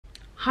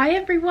Hi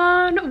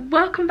everyone,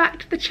 welcome back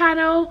to the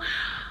channel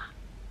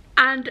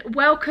and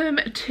welcome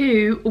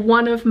to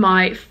one of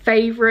my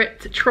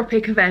favourite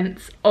Tropic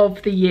events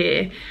of the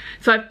year.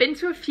 So I've been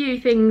to a few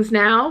things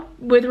now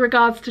with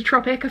regards to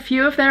Tropic, a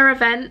few of their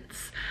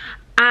events,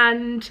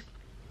 and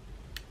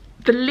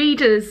the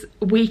Leaders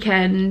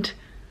Weekend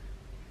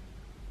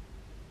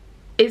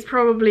is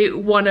probably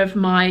one of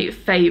my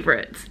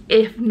favourites,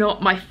 if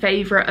not my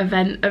favourite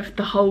event of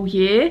the whole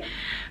year,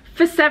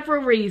 for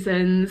several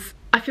reasons.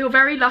 I feel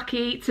very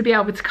lucky to be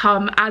able to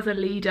come as a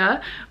leader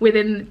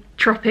within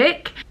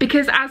Tropic,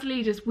 because as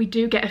leaders we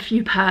do get a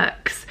few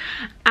perks,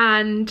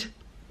 and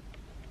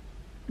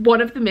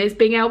one of them is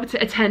being able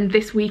to attend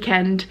this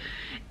weekend.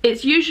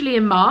 It's usually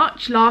in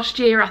March. Last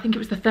year I think it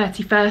was the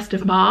 31st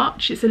of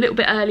March. It's a little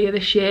bit earlier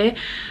this year,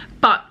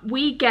 but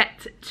we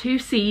get to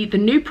see the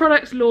new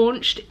products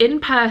launched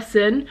in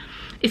person.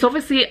 It's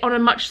obviously on a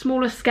much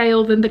smaller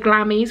scale than the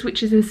Glammies,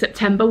 which is in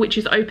September, which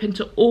is open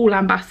to all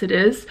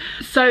ambassadors.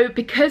 So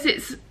because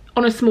it's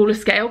on a smaller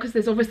scale, because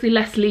there's obviously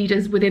less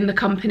leaders within the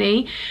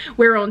company,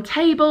 we're on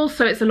tables,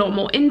 so it's a lot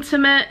more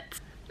intimate.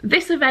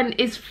 This event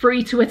is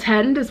free to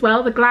attend as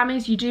well. The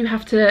Glammies, you do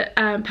have to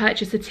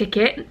purchase a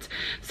ticket.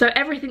 So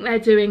everything they're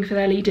doing for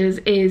their leaders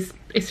is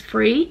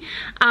free.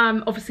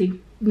 Obviously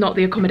not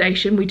the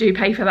accommodation, we do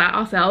pay for that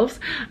ourselves.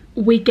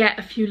 We get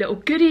a few little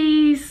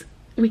goodies.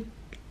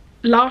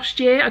 Last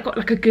year I got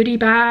like a goodie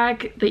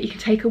bag that you can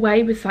take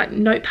away with like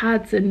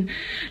notepads and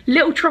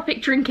little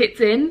Tropic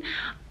trinkets in.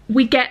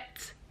 We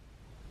get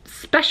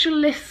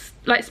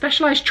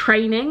specialised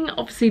training,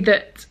 obviously,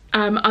 that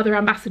other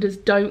ambassadors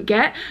don't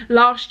get.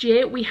 Last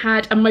year we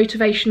had a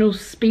motivational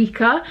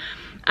speaker,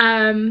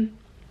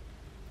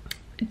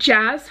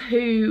 Jazz,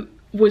 who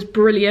was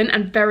brilliant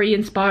and very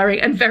inspiring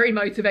and very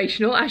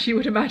motivational, as you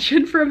would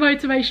imagine for a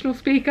motivational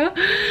speaker.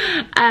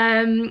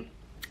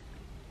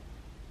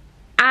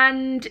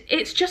 And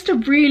it's just a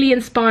really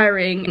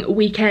inspiring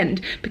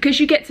weekend because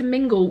you get to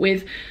mingle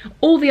with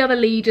all the other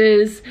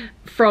leaders,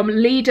 from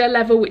leader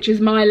level, which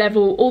is my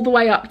level, all the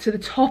way up to the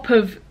top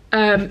of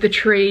the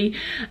tree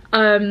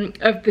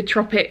of the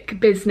Tropic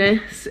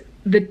business,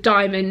 the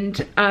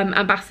Diamond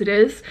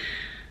ambassadors.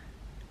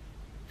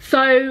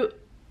 So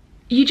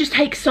you just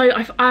take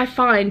I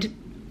find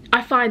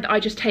that I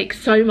just take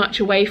so much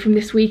away from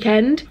this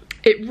weekend.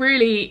 It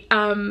really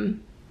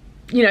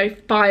you know,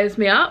 fires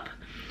me up.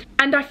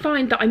 And I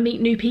find that I meet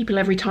new people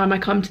every time I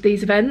come to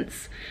these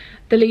events,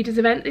 the Leaders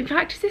event. In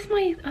fact,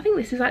 I think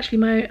this is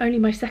actually only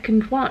my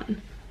second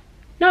one.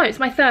 No, it's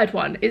my third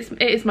one. It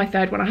is my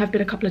third one. I have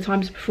been a couple of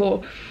times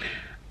before.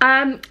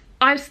 I'm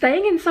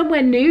staying in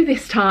somewhere new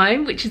this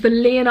time, which is the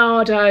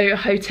Leonardo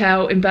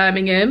Hotel in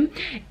Birmingham.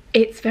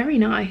 It's very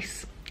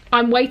nice.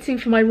 I'm waiting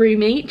for my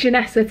roomie,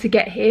 Janessa, to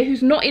get here,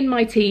 who's not in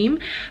my team,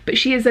 but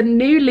she is a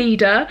new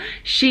leader.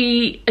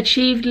 She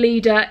achieved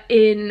leader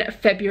in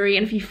February,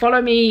 and if you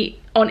follow me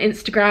on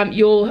Instagram,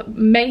 you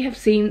may have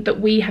seen that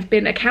we have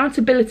been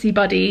accountability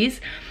buddies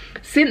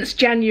since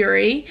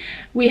January.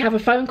 We have a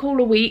phone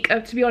call a week.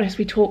 To be honest,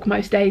 we talk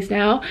most days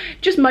now,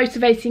 just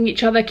motivating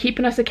each other,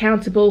 keeping us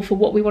accountable for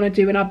what we want to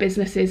do in our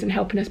businesses and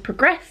helping us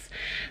progress.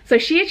 So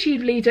she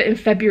achieved leader in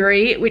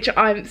February, which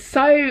I'm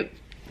so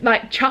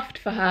like chuffed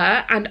for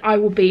her, and I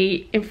will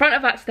be in front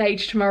of that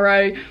stage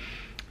tomorrow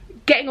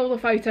getting all the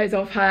photos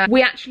of her.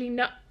 We actually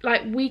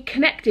we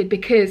connected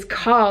because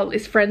Carl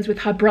is friends with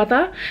her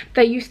brother.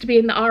 They used to be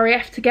in the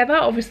RAF together.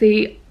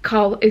 Obviously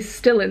Carl is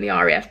still in the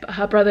RAF, but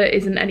her brother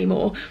isn't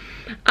anymore.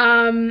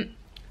 And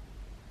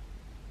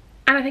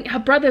I think her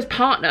brother's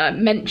partner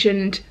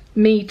mentioned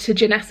me to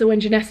Janessa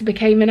when Janessa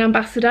became an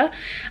ambassador,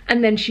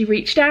 and then she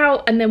reached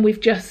out, and then we've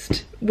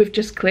just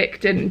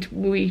clicked and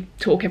we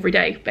talk every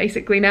day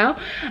basically now.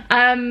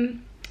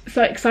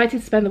 So excited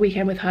to spend the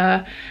weekend with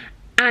her.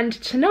 And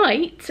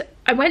tonight,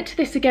 I went to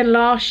this again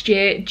last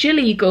year. Jill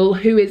Eagle,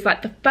 who is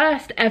like the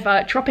first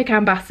ever Tropic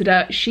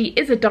ambassador, she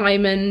is a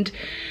Diamond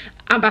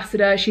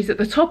ambassador. She's at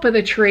the top of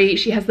the tree.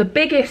 She has the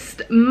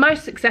biggest,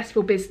 most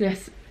successful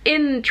business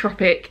in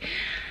Tropic.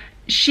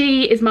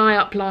 She is my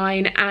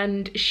upline,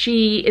 and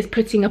she is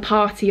putting a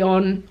party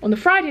on the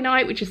Friday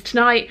night, which is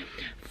tonight,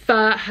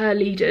 for her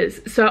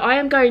leaders. So I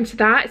am going to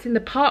that. It's in the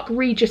Park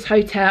Regis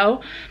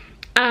Hotel.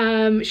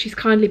 She's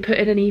kindly put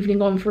in an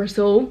evening on for us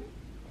all.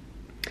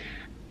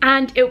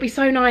 And it'll be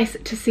so nice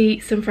to see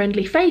some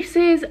friendly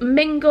faces,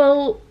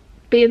 mingle,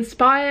 be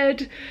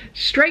inspired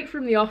straight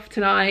from the off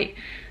tonight.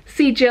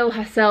 See Jill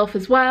herself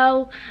as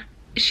well.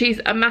 She's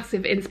a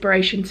massive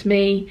inspiration to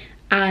me,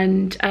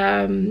 and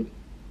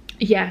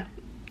yeah,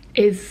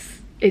 is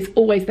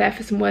always there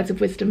for some words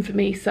of wisdom for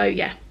me. So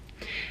yeah,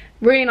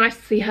 really nice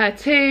to see her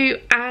too.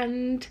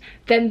 And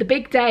then the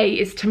big day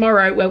is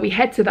tomorrow, where we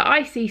head to the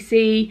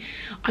ICC.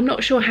 I'm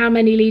not sure how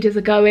many leaders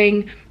are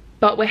going,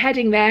 but we're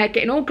heading there,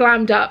 getting all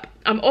glammed up.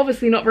 I'm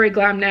obviously not very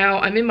glam now.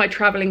 I'm in my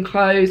travelling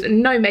clothes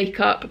and no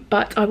makeup,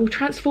 but I will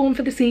transform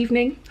for this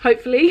evening,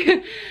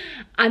 hopefully.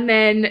 And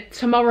then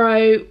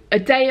tomorrow, a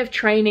day of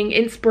training,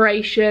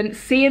 inspiration,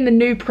 seeing the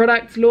new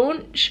products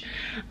launch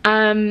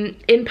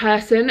in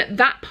person.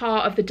 That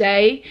part of the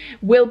day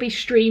will be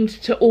streamed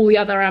to all the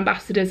other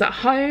ambassadors at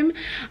home.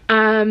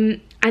 And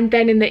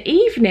then in the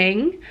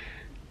evening,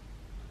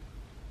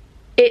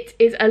 it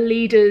is a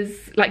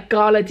leaders like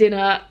gala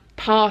dinner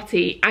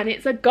party, and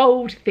it's a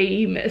gold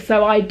theme.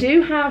 So I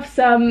do have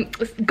some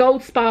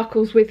gold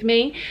sparkles with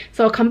me,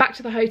 so I'll come back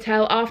to the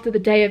hotel after the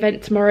day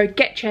event tomorrow,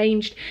 get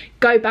changed,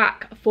 go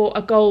back for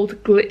a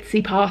gold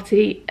glitzy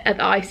party at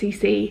the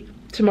ICC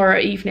tomorrow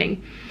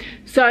evening.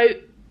 So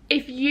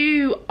if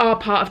you are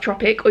part of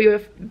Tropic, or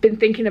you've been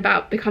thinking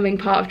about becoming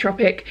part of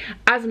Tropic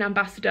as an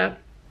ambassador,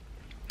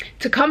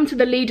 to come to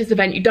the leaders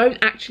event, you don't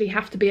actually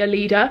have to be a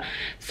leader.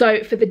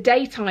 So for the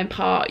daytime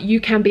part,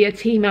 you can be a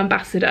team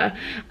ambassador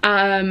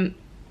and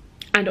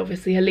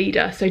obviously a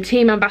leader. So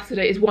team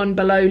ambassador is one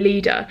below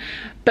leader,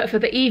 but for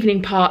the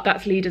evening part,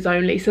 that's leaders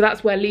only. So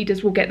that's where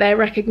leaders will get their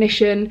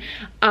recognition,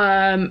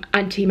 and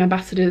team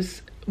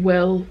ambassadors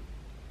will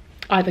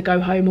either go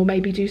home or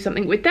maybe do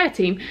something with their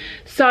team.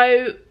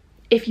 So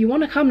if you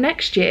want to come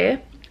next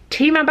year,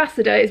 team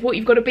ambassador is what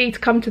you've got to be to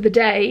come to the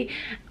day,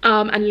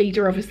 and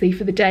leader obviously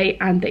for the day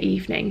and the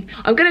evening.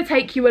 I'm going to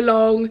take you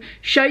along,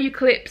 show you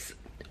clips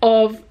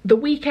of the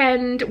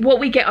weekend, what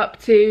we get up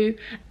to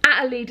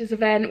at a leaders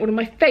event, one of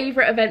my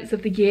favourite events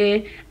of the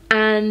year,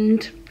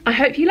 and I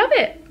hope you love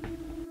it.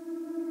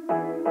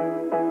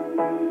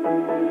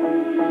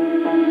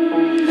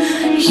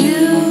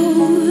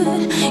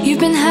 You've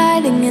been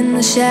hiding in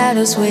the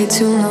shadows way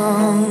too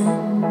long.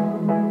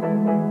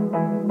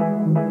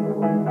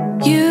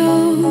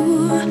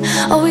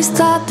 Always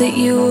thought that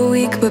you were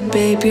weak, but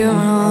babe, you're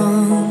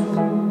wrong.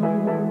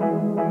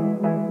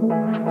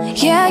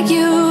 Yeah,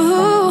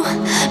 you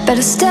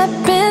better step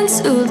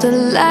into the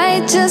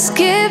light, just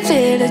give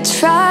it a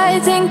try.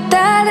 Think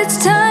that it's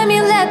time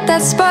you let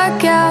that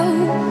spark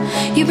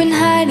out. You've been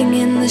hiding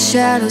in the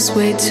shadows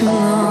way too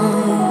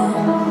long.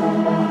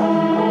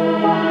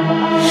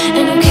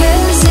 And who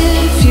cares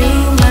if you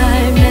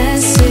might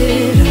mess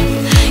it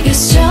up? You're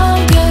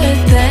stronger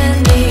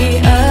than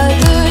the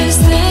others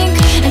think.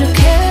 And who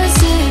cares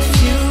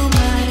if you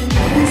might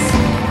mess it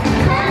up?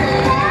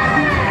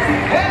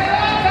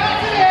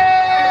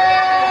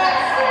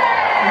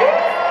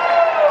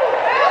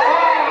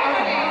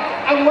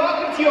 And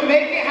welcome to your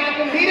Make It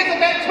Happen Leaders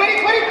Event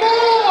 2024!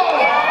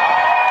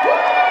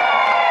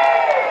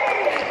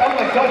 Oh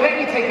my God, let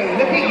me take a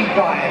look at you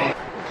guys.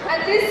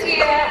 And this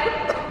year,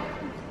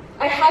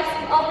 I have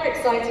some other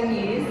exciting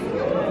news.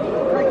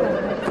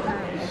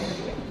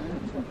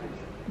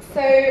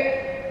 So,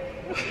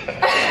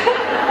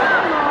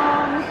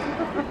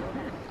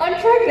 I'm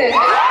pregnant.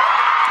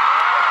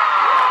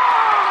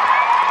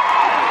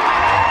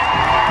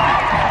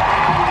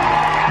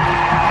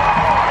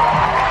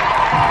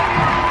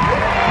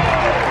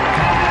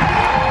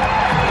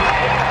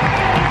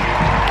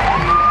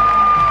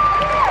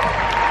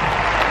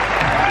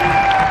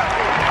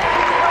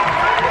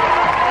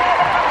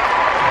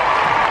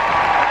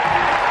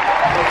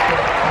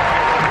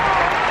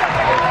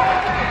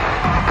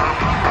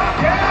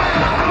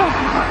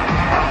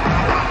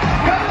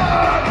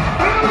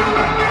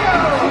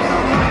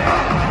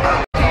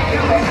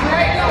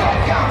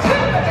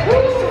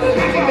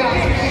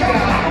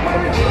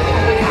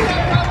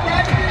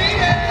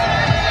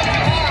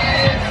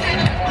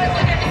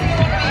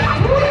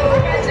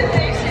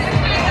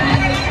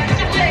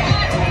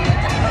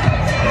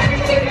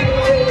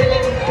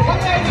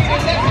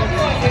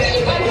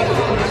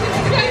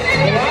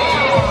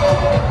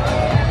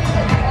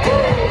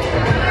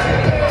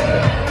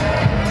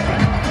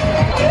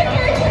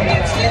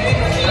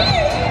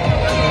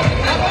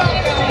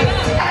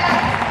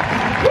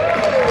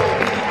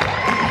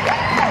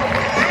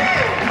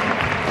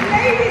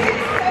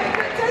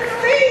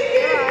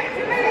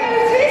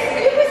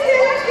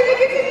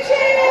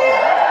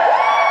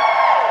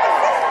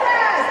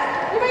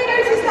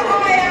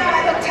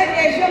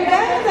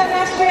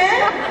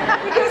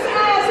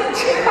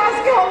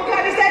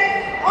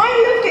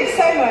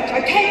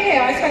 I came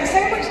here, I spent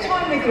so much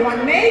time with you, I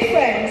made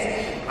friends,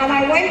 and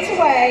I went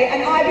away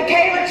and I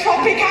became a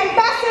Tropic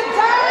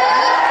Ambassador!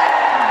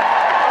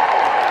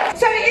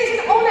 So it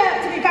is an honour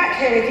to be back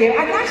here with you,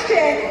 and last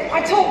year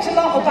I talked a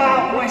lot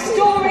about my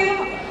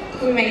story,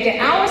 we made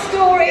it our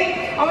story,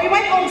 and we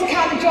went on to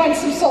kind of join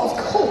some sort of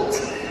cult,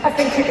 I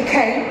think it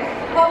became,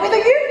 with a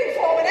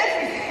uniform and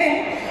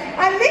everything.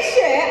 And this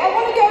year I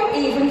want to go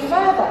even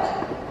further.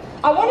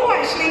 I want to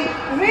actually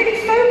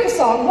really focus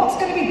on what's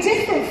going to be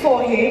different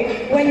for you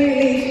when you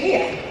leave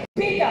here.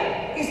 Bigger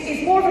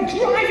is more of a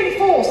driving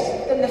force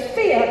than the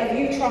fear of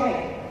you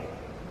trying.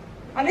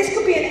 And this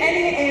could be in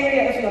any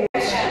area of your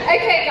life.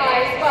 Okay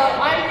guys,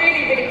 well I'm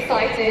really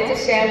excited to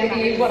share with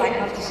you what I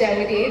have to share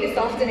with you this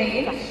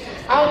afternoon.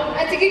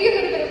 And to give you a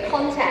little bit of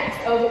context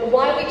of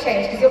why we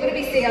changed, because you're going to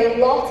be seeing a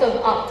lot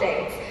of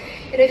updates.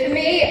 You know, for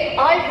me,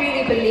 I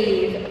really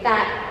believe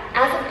that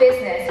as a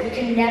business, we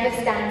can never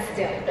stand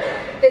still.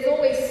 There's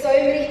always so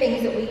many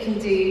things that we can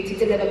do to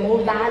deliver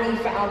more value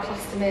for our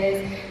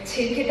customers,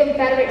 to give them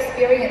better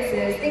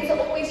experiences. Things are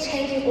always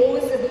changing,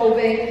 always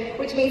evolving,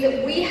 which means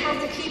that we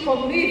have to keep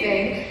on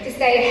moving to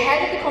stay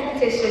ahead of the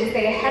competition,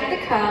 stay ahead of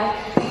the curve,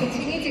 and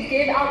continue to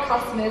give our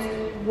customers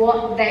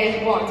what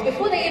they want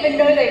before they even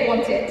know they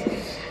want it.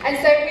 And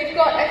so we've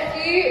got a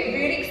few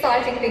really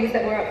exciting things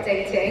that we're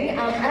updating. And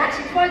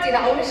actually, before I do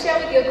that, I want to share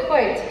with you a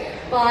quote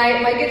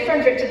by my good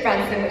friend Richard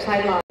Branson, which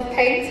I love.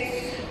 Paint.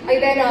 I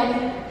then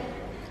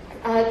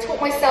taught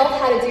myself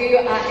how to do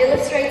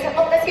Illustrator.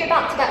 Oh, let's go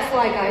back to that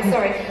slide, guys,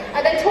 sorry.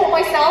 I then taught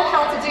myself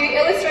how to do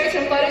Illustrator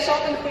and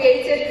Photoshop and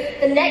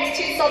created the next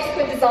 2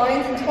 subsequent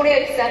designs in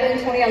 2007 and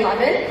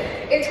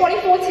 2011. In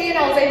 2014,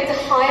 I was able to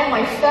hire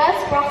my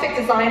first graphic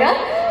designer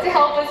to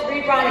help us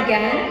rebrand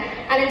again.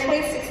 And in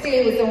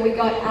 2016 was when we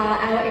got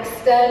our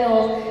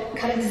external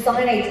kind of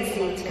design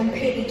agency to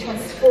completely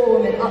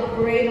transform and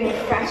upgrade and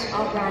refresh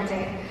our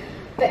branding.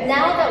 But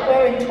now that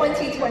we're in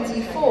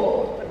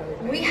 2024,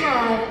 we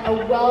have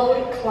a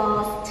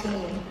world-class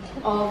team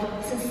of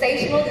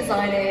sensational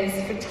designers,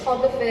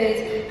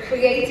 photographers,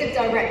 creative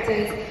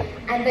directors,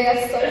 and they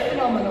are so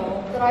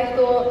phenomenal that I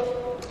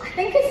thought, I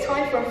think it's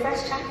time for a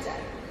fresh chapter.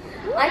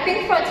 I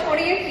think for our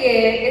 20th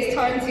year, it's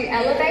time to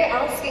elevate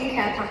our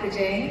skincare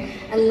packaging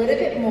a little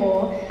bit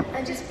more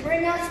and just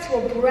bring us to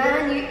a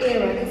brand new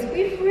era, because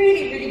we've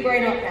really, really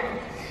grown up now.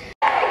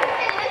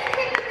 Okay, let's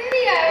take the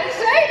video and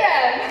show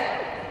them.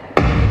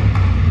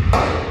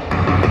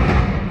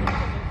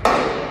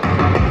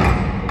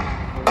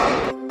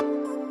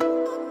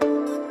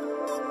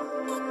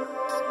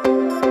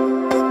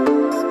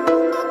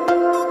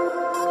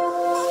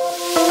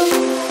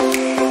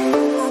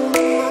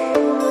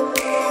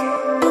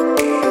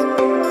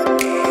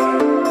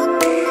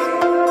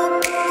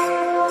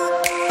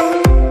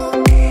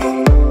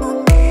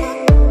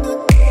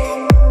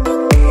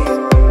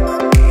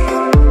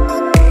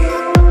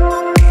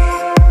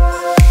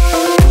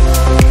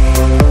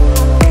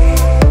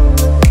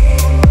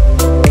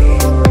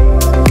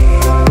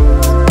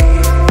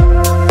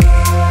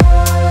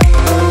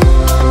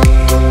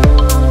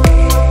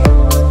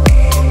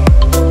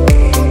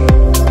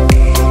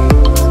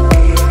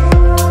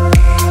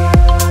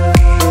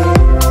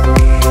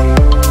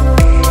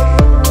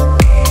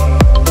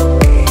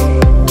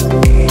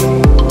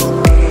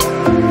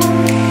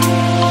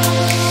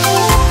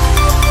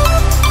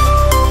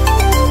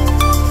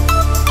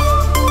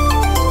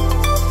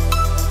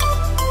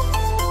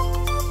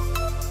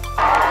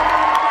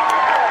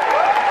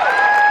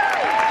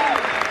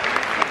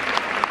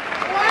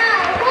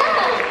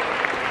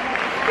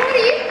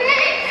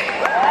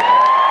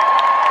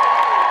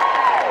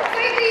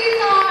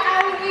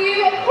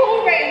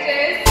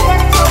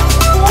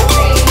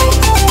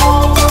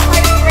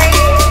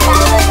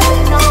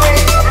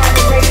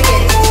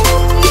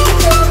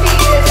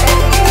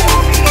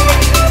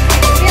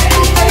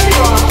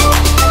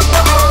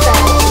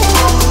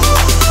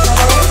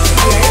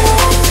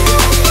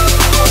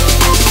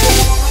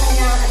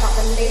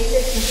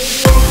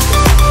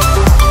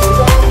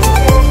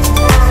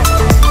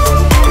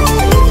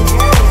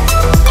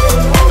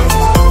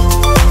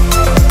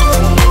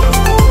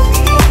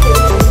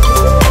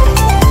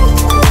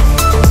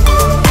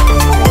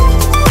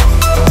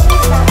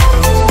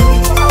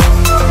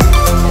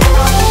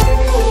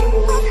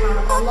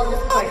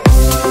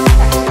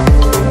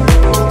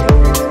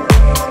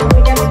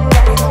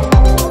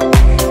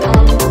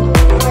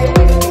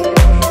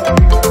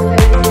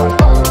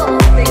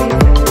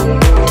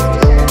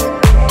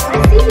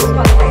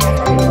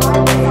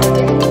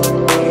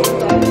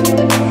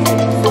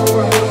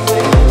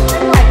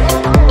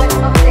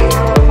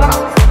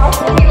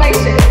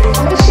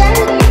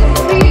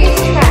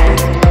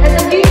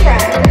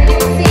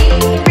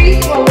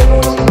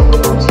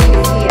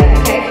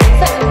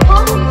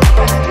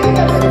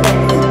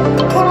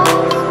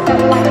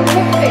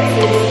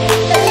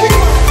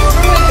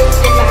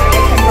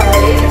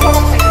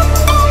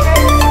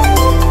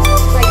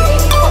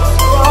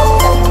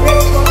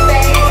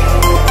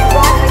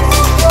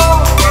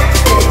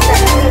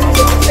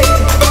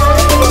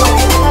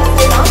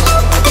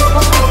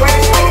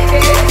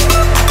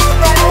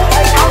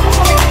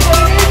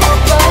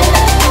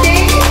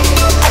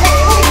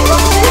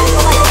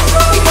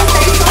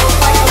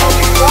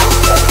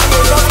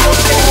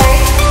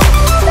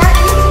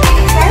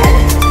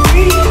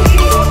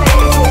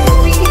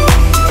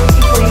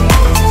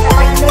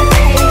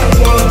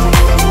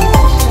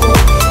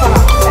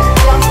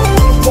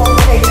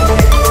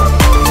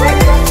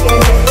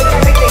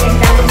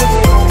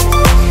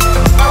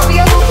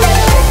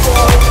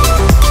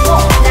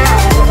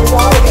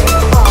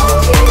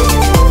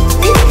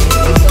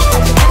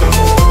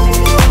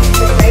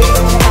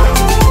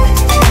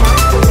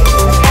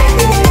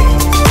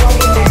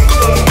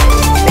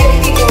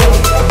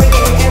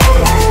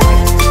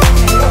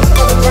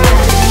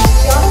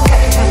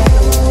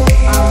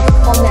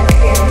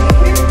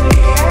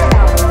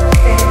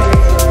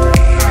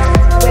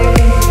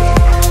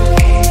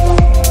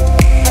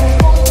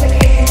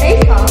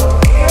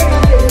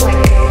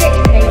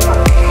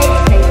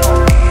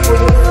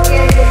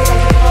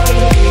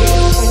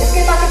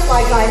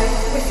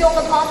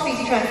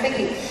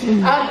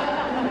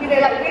 You know,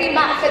 like really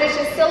matte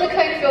finishes,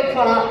 silicone-filled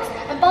products.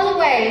 And by the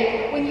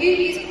way, when you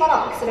use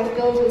products that are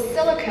filled with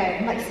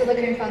silicone, like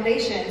silicone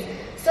foundations,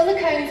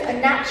 silicones are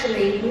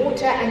naturally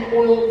water and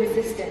oil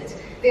resistant.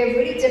 They're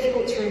really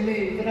difficult to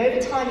remove, and over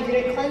time, if you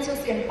don't cleanse your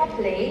skin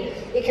properly,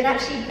 it can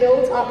actually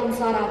build up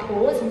inside our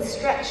pores and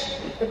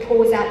stretch the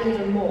pores out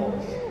even more.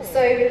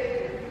 So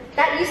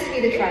that used to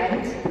be the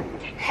trend: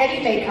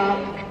 heavy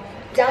makeup,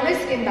 down-low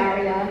skin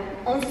barrier,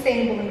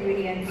 unsustainable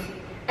ingredients.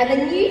 And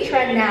the new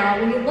trend now,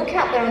 when you look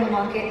out there on the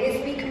market,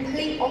 is the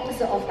complete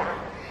opposite of that.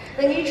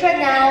 The new trend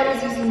now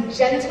is using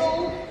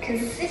gentle,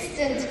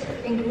 consistent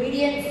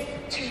ingredients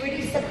to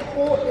really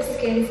support the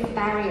skin's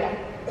barrier.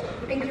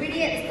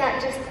 Ingredients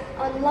that just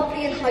are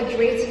lovely and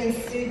hydrating and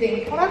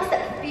soothing, products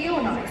that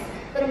feel nice,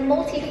 that are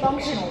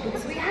multifunctional,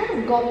 because we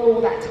haven't got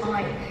all that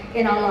time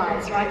in our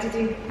lives, right, to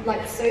do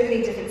like so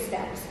many different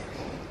steps.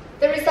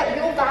 There is that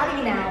real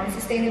value now in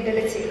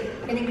sustainability,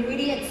 in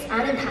ingredients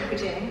and in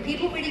packaging.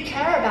 People really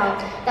care about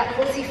that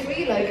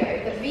cruelty-free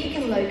logo, that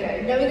vegan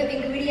logo, knowing that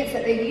the ingredients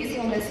that they're using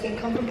on their skin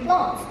come from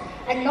plants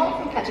and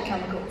not from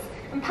petrochemicals.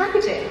 And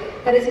packaging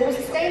that is more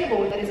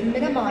sustainable, that is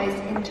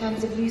minimized in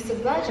terms of use of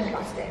virgin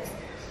plastics.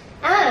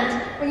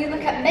 And when you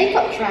look at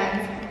makeup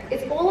trends,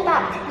 it's all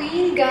about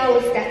clean girl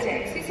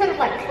aesthetics. It's sort of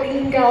like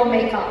clean girl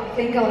makeup,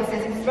 clean girl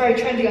aesthetics. It's very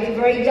trendy, I feel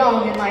very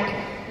young and like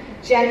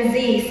Gen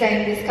Z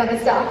saying this kind of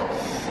stuff.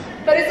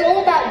 But it's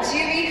all about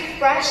dewy,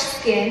 fresh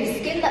skin,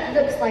 skin that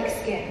looks like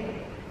skin.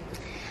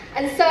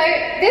 And so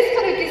this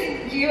kind of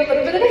gives you a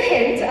little bit of a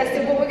hint as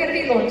to what we're going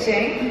to be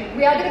launching.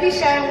 We are going to be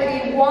sharing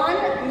with you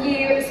 1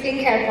 new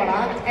skincare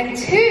product and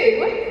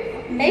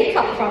 2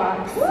 makeup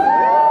products.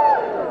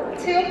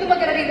 2 of them are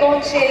going to be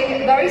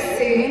launching very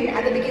soon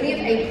at the beginning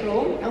of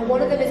April, and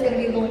 1 of them is going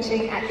to be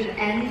launching at the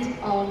end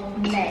of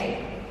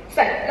May.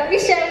 So let me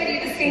share with you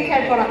the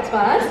skincare product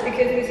first,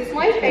 because this is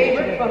my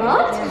favorite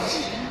product.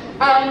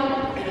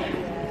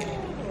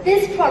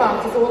 This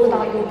product is all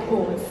about your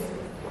pores.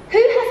 Who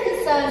has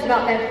concerns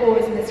about their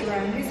pores in this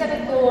room? Who's ever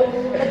looked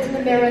in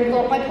the mirror and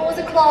thought, my pores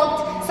are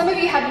clogged? Some of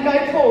you have no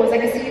pores. I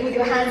can see you with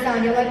your hands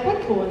down. You're like,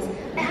 what pores?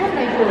 I have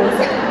no pores.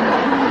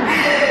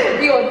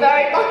 You are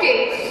very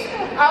lucky.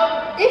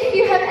 If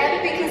you have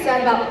ever been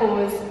concerned about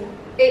pores,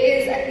 it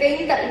is a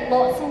thing that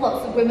lots and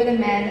lots of women and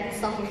men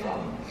suffer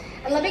from.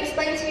 And let me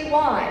explain to you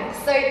why.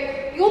 So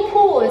your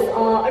pores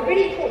are a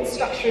really important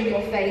structure in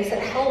your face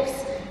that helps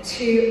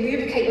to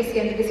lubricate your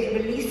skin because it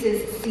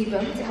releases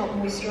sebum to help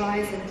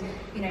moisturize and,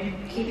 you know,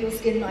 keep your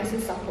skin nice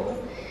and supple.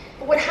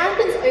 But what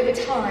happens over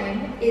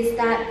time is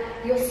that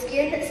your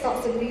skin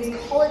starts to lose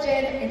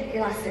collagen and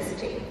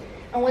elasticity.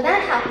 And when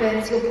that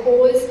happens, your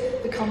pores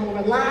become more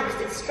relaxed,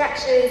 it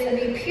stretches, and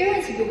the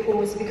appearance of your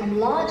pores become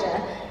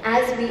larger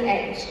as we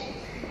age.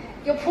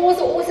 Your pores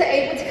are also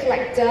able to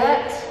collect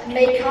dirt,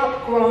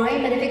 makeup,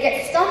 grime, and if it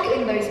gets stuck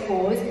in those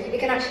pores, it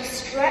can actually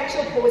stretch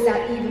your pores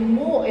out even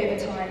more over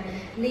time,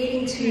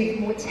 leading to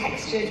more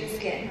textured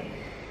skin.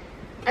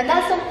 And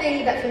that's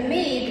something that for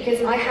me,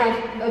 because I have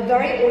a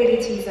very oily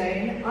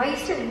T-zone, I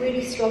used to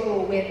really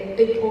struggle with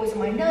big pores in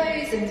my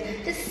nose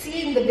and just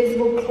seeing the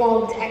visible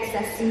clogged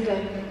excess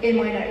sebum in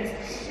my nose.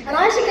 And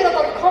I actually get a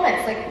lot of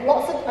comments, like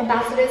lots of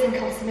ambassadors and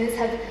customers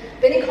have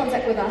been in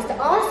contact with us to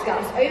ask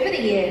us over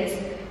the years,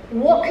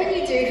 what can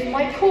you do for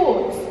my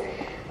pores?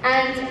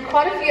 And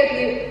quite a few of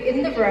you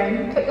in the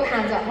room put your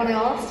hands up when I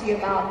asked you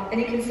about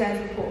any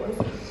concerns with pores.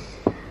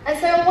 And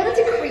so I wanted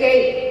to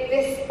create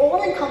this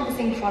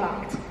all-encompassing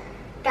product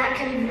that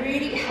can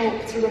really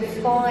help to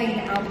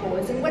refine our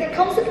pores. And when it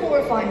comes to pore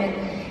refinement,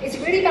 it's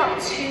really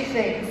about 2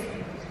 things.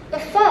 The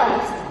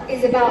first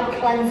is about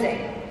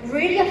cleansing,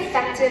 really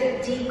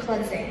effective deep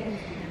cleansing.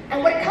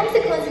 And when it comes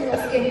to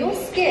cleansing your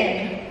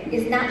skin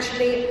is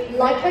naturally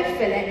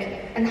lipophilic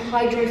and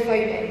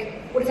hydrophobic.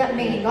 What does that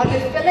mean?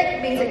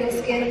 Lipophilic means that your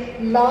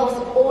skin loves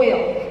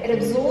oil. It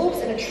absorbs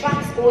and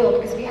attracts oil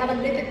because we have a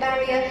lipid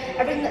barrier.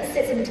 Everything that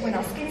sits in between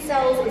our skin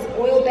cells is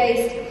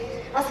oil-based.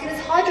 Our skin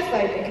is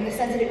hydrophobic in the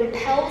sense that it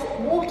repels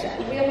water.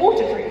 We are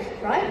waterproof,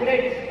 right? We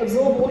don't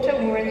absorb water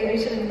when we're in the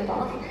ocean and in the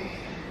bath.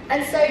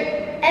 And so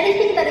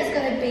anything that is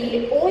going to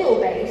be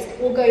oil-based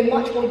will go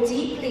much more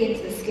deeply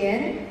into the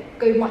skin,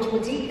 go much more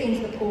deeply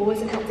into the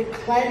pores, and help to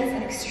cleanse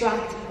and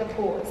extract the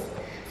pores.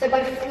 So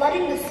by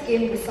flooding the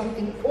skin with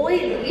something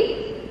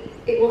oily,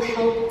 it will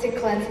help to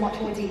cleanse much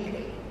more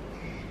deeply.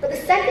 But the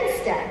second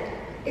step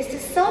is to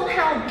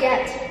somehow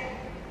get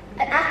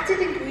active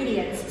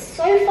ingredients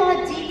so far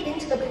deep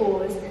into the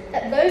pores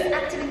that those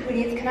active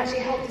ingredients can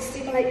actually help to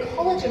stimulate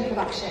collagen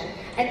production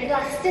and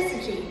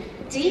elasticity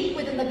deep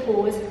within the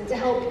pores to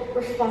help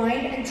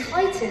refine and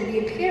tighten the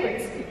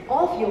appearance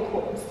of your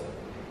pores.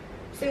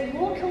 So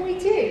what can we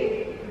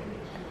do?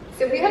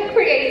 So we have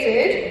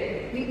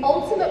created the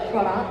ultimate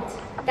product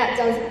that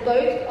does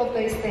both of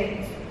those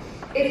things.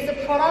 It is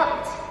a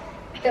product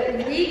that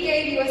we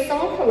gave you a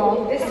sample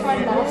of this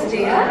time last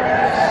year,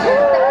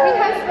 that we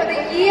have spent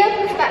a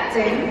year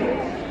perfecting.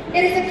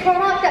 It is a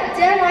product that,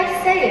 dare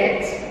I say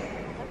it,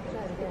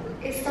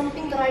 is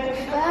something that I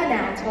prefer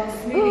now to our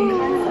smoothing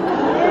cleanser.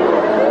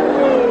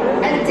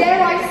 And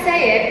dare I say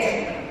it,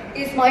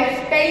 is my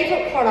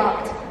favourite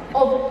product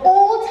of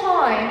all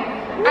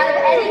time out of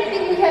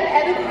anything we have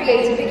ever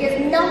created, because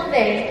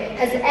nothing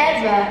has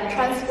ever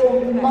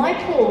transformed my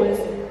pores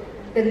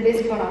than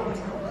this product.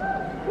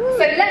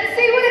 So let's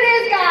see what it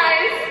is,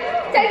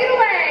 guys. Take it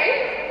away.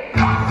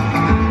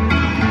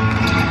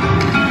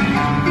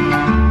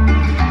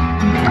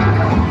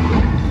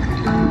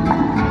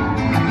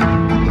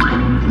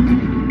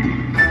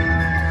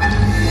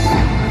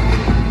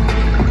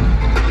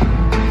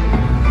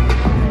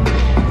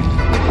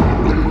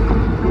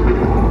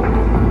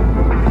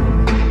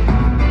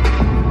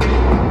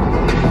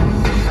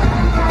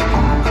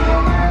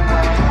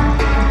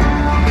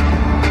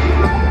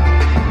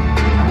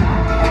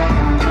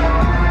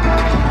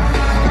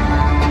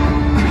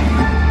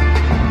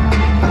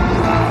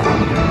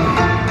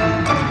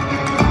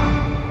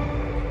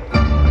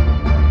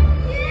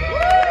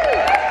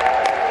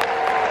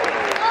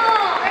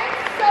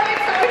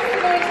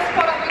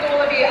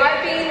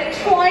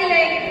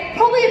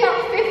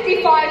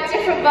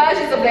 Different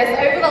versions of this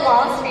over the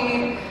last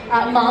few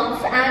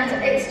months,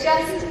 and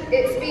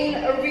it's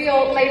been a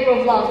real labour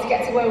of love to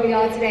get to where we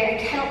are today.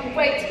 I cannot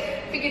wait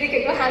for you to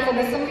get your hands on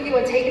this. Some of you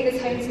are taking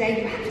this home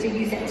today, you have to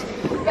use it.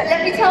 But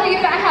let me tell you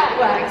about how it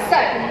works. So,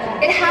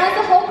 it has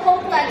a whole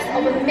complex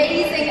of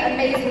amazing,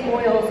 amazing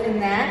oils in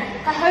there.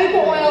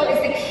 Jojoba oil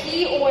is the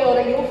key oil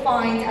that you'll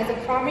find as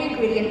a primary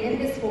ingredient in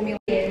this formula.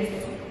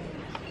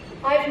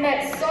 I've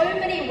met so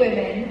many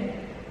women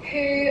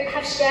who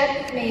have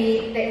shared with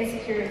me their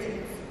insecurities.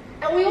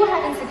 And we all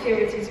have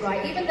insecurities,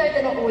 right? Even though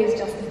they're not always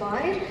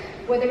justified,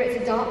 whether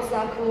it's a dark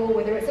circle,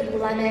 whether it's a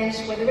blemish,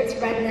 whether it's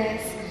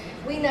redness,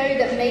 we know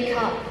that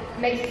makeup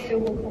makes us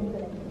feel more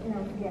confident in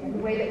our skin and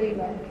the way that we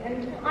look.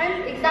 And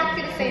I'm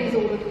exactly the same as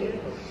all of you.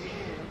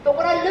 But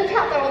when I look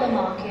out there on the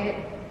market,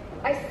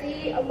 I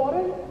see a lot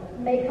of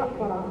makeup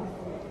products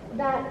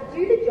that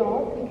do the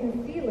job in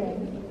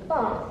concealing,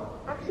 but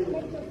actually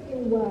make your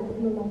skin worse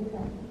in the long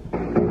term.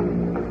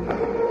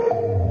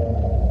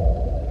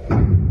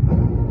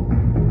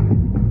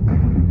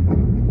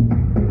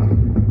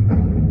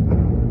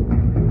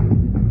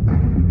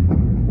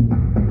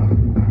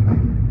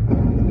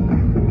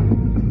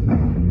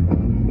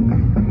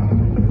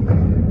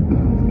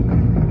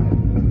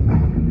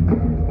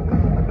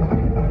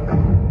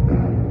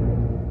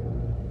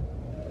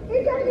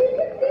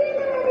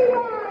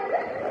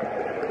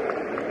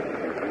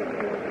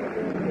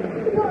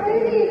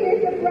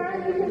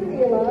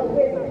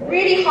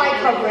 Really high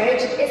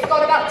coverage. It's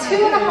got about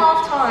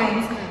 2.5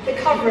 times the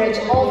coverage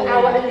of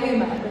our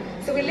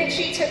Illuma. So we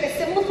literally took a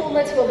similar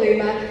formula to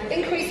Illuma,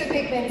 increased the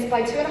pigments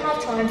by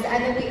 2.5 times,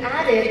 and then we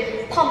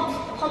added,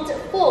 pumped it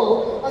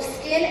full of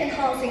skin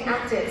enhancing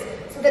actives,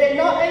 so that it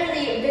not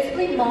only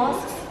visibly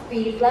masks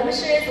the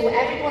blemishes or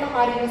whatever you want to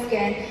hide in your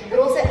skin, but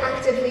also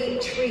actively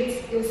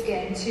treats your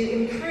skin to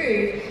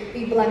improve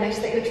the blemish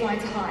that you're trying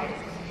to hide.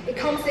 It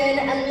comes in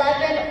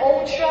 11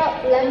 ultra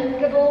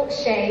blendable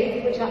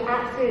shades, which are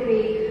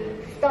absolutely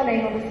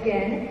stunning on the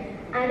skin,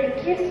 and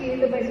it gives you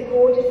the most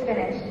gorgeous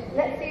finish.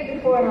 Let's see it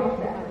before and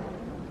after.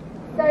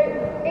 So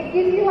it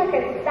gives you like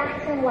a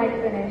satin-like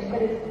finish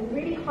that is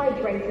really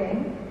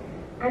hydrating,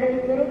 and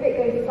a little bit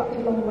goes such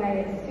a long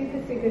way. It's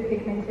super, super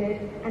pigmented,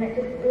 and it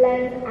just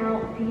blends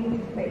out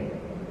beautifully.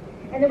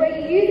 And the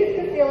way you use this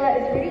concealer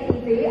is really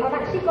easy. I've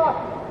actually got,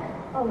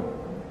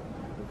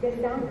 is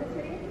there sound for this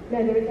video?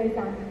 No, there is no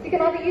sound. So you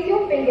can either use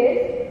your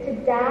fingers to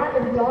dab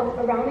and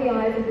dot around the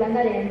eyes and blend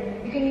that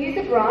in. You can use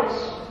a brush,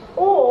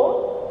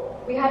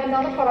 or we have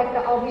another product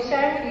that I'll be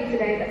sharing with you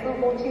today that's not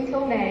launching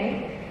until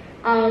May.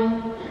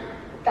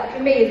 That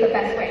for me is the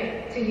best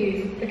way to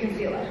use the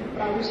concealer.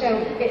 But I will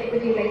share it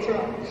with you later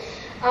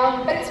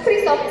on. But it's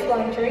pretty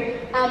self-explanatory.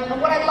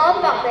 And what I love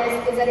about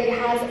this is that it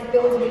has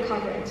buildable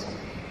coverage.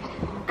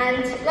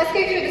 And let's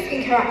go through the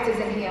skincare actives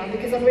in here,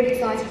 because I'm really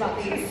excited about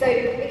these. So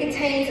it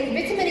contains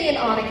vitamin E and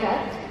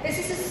arnica. This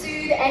is to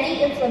soothe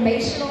any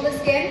inflammation on the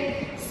skin.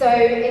 So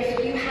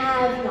if you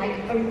have like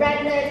a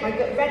redness, like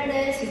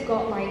redness, you've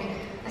got like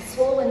a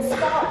swollen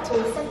spot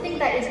or something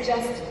that is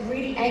just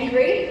really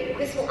angry,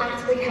 this will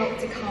actively help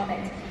to calm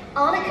it.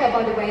 Arnica,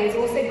 by the way, is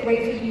also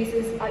great for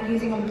users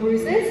using on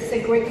bruises,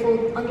 so great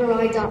for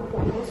under-eye dark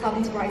circles,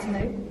 having to brighten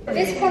those.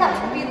 This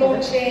product will be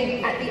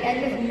launching at the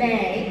end of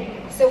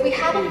May, so we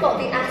haven't got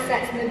the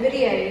assets and the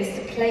videos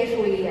to play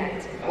for you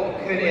yet. What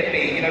could it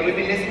be? You know, we've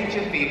been listening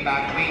to your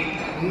feedback. We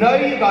know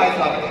you guys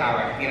love a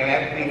carrot. You know,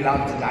 everybody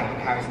loves to dangle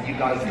carrots, and you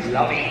guys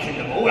love eating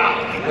them all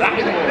up,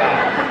 lapping them all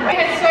up. We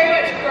had so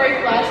much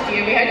growth last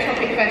year. We had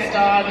Tropic Fest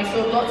on, we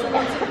saw lots and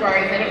lots of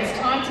growth, and it was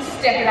time to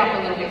step it up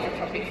a little bit for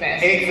Tropic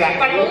Fest. Exactly.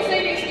 But it also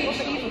needs to be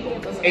achievable,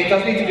 doesn't it? It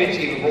does need to be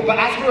achievable, but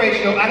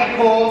aspirational, and of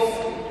course,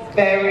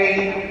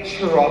 very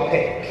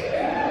tropic.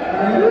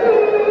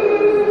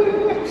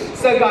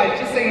 So guys,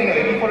 just so you know,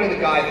 if you follow the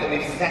guides that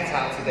we've set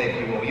out today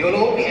for you all, you'll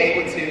all be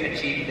able to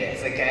achieve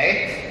this,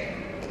 okay?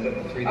 Look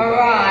through the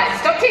Alright,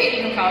 stop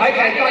teasing them, Carl.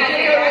 Okay, guys, do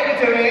you know what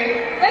we're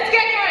doing? Let's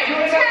get going!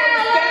 Do you Tell know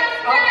us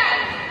now!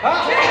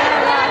 Huh?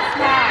 Tell us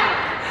now!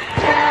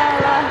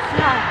 Tell us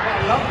now! I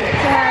love this.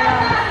 Tell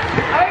us.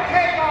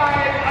 Okay,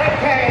 guys,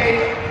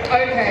 okay.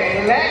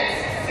 Okay,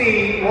 let's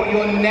see what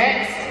your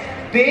next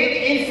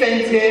big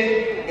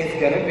incentive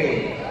is gonna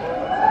be.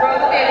 Roll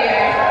the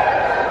video.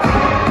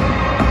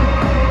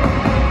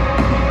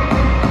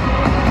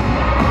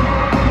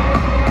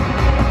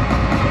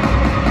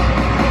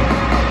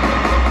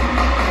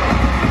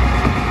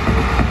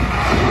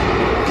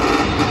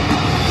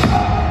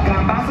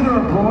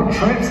 Abroad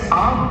trips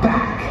are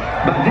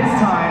back, but this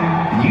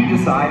time you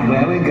decide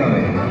where we're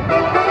going.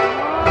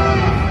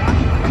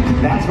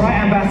 That's right,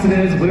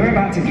 ambassadors, we're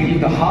about to give you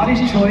the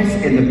hardest choice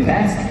in the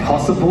best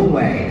possible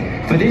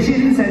way. For this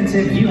year's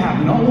incentive, you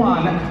have not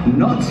one,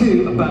 not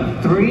two,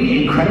 but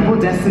 3 incredible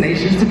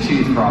destinations to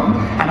choose from.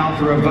 And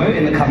after a vote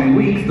in the coming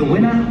weeks, the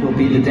winner will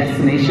be the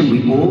destination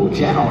we all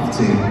jet off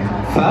to.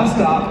 First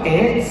up,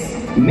 it's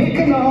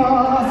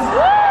Mykonos,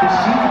 the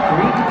chic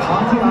Greek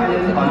party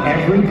island on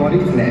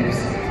everybody's lips.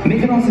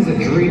 Mykonos is a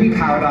dreamy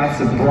paradise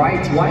of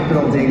bright white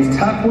buildings,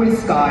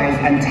 turquoise skies,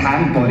 and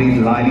tan bodies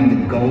lining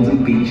the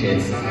golden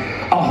beaches.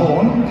 A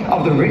haunt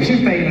of the rich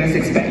and famous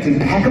expect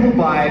impeccable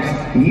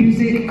vibes,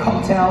 music,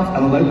 cocktails,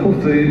 and local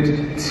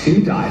food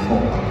to die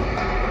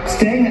for.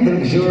 Staying at the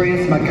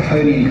luxurious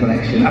Myconian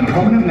Collection, a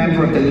prominent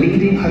member of the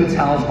leading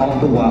hotels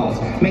of the world,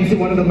 makes it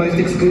one of the most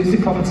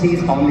exclusive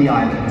properties on the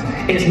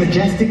island. Its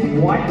majestic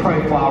white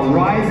profile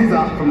rises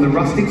up from the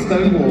rustic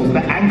stone walls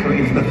that anchor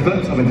it to the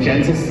foot of a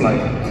gentle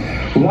slope.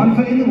 1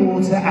 foot in the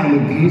water and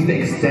with views that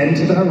extend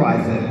to the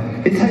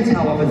horizon, this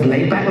hotel offers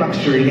laid-back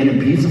luxury in a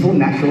beautiful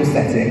natural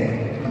setting.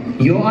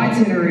 Your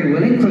itinerary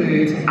will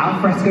include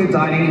alfresco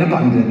dining in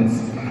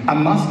abundance, a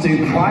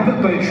must-do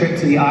private boat trip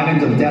to the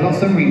island of Delos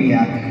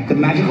Orinia, the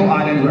magical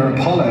island where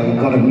Apollo,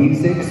 god of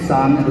music,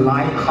 sun,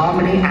 light,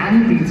 harmony,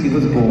 and beauty,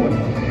 was born.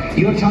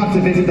 Your chance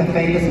to visit the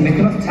famous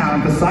Mykonos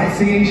town for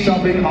sightseeing,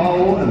 shopping,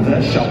 oh,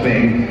 the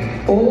shopping,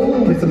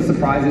 all with some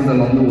surprises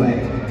along the way.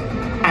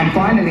 And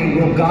finally,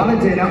 we'll gala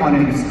dinner on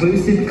an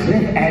exclusive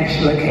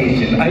cliff-edge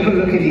location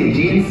overlooking the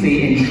Aegean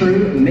Sea in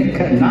true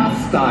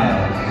Mykonos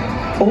style.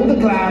 All the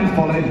glam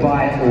followed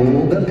by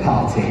all the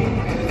party.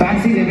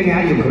 Fancy living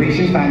out your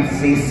Grecian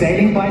fantasy,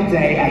 sailing by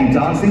day and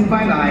dancing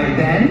by night?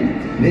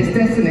 Then this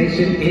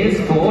destination is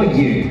for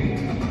you.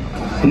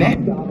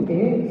 Next up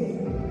is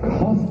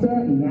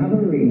Costa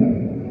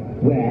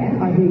Navarino,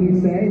 where I hear you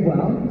say,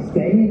 well,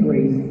 staying in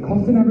Greece,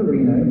 Costa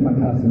Navarino, my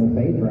personal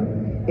favorite,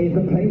 is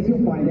the place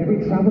you'll find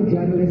every travel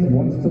journalist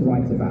wants to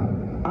write about.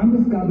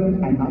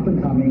 Undiscovered and up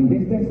and coming,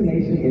 this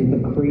destination is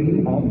the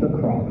cream of the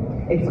crop.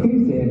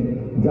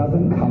 Exclusive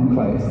doesn't come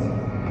close.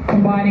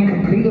 Combining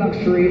complete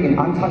luxury in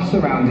untouched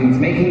surroundings,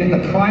 making it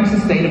the prime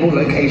sustainable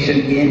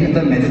location in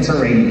the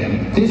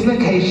Mediterranean. This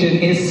location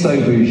is so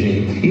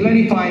bougie. You'll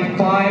only find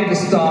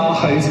 5-star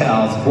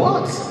hotels.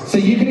 What? So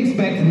you can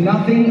expect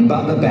nothing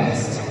but the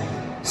best.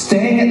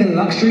 Staying at the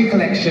Luxury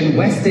Collection,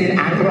 Westin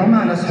and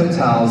Romanos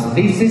hotels,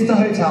 these sister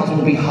hotels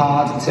will be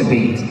hard to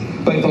beat,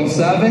 both on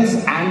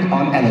service and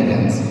on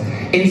elegance.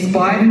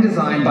 Inspired and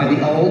designed by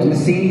the old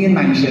Messenian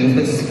mansions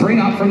that spring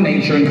up from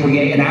nature and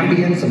create an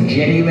ambience of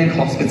genuine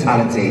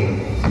hospitality.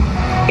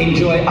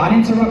 Enjoy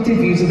uninterrupted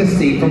views of the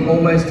sea from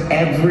almost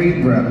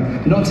every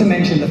room, not to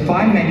mention the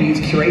fine menus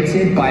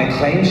curated by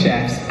acclaimed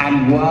chefs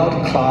and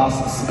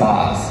world-class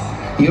spas.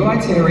 Your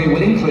itinerary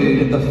will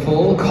include the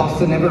full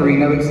Costa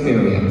Navarino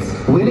experience.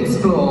 We'll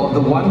explore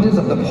the wonders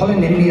of the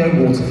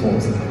Polonimio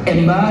waterfalls,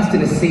 immersed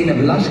in a scene of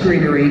lush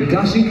greenery,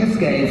 gushing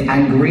cascades,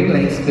 and green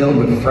lakes filled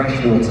with fresh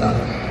water.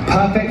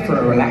 Perfect for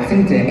a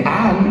relaxing dip,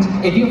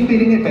 and if you're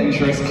feeling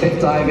adventurous,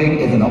 cliff diving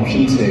is an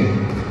option too.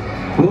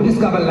 We'll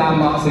discover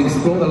landmarks and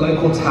explore the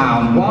local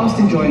town whilst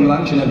enjoying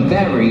lunch in a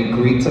very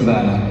Greek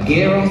taverna,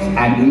 gyros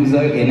and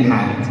ouzo in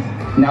hand.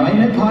 Now ain't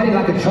no party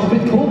like a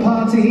tropic pool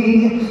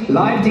party.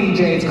 Live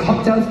DJs,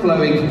 cocktails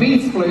flowing,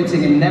 feasts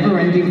floating in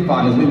never-ending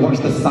fun as we watch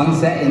the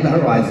sunset in the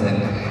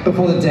horizon.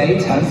 Before the day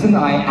turns to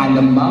night and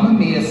the Mamma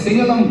Mia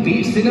sing-along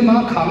beach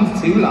cinema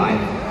comes to life.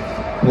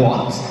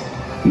 What?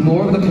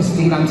 More of the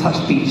pristine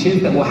untouched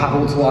beaches that we'll have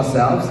all to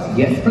ourselves?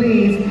 Yes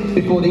please,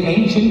 before the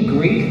ancient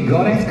Greek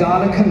goddess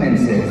Gala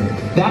commences.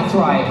 That's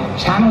right,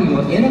 channel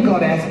your inner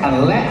goddess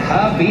and let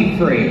her be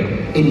free,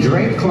 in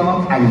draped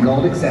cloth and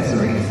gold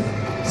accessories.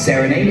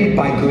 Serenaded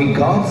by Greek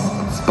gods,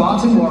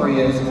 Spartan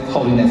warriors,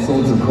 holding their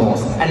swords of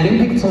course,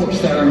 Olympic torch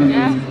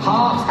ceremonies,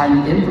 harps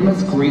and the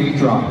infamous Greek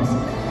drums.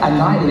 A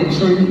night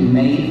literally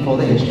made for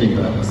the history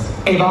books.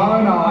 If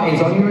R&R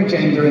is on your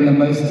agenda in the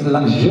most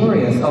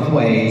luxurious of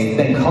ways,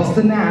 then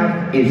Costa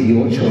Nav is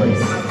your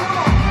choice.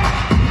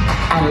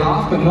 And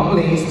last but not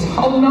least,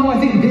 oh no, I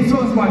think this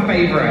one's my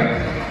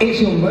favorite.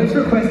 It's your most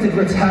requested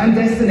return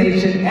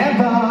destination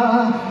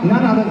ever.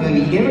 None other than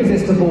the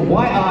irresistible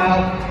White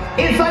Isle.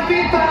 It's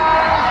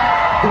Ibiza!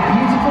 The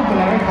beautiful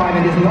Balearic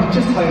Island is not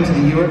just home to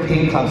the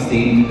European club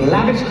scene,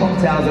 lavish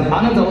cocktails and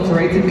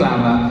unadulterated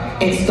glamour.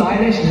 Its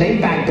stylish,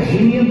 laid-back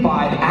bohemian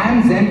vibe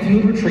and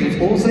zen-fueled retreats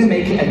also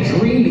make it a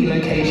dreamy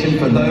location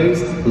for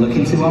those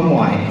looking to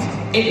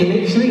unwind. It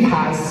literally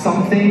has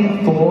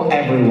something for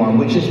everyone,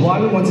 which is why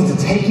we wanted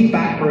to take you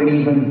back for an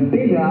even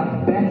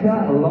bigger,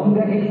 better,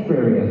 longer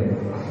experience.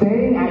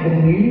 Staying at the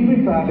newly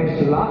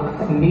refurbished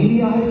Lux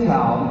Media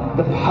Hotel,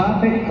 the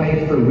perfect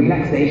place for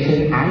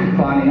relaxation and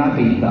fun in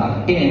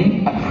Ibiza,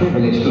 in a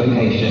privileged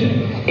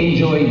location.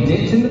 Enjoy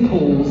dips in the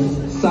pools,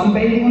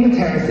 sunbathing on the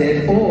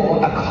terraces, or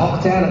a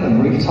cocktail at the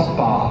rooftop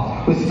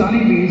bar, with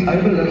stunning views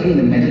overlooking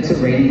the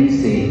Mediterranean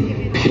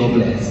Sea. Pure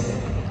bliss.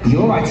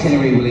 Your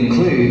itinerary will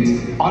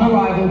include, on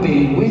arrival,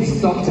 being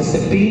whisked off to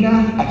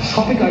Sabina, a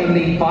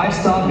tropic-only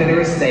 5-star villa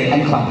estate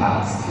and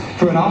clubhouse,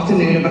 for an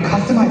afternoon of a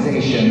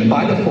customization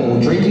by the pool,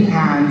 drinking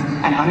hand,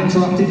 and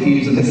uninterrupted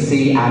views of the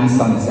sea and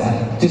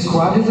sunset.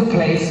 Described as a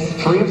place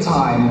free of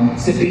time,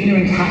 Sabina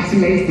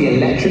encapsulates the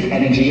electric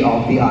energy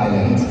of the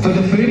island. For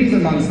the foodies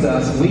amongst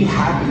us, we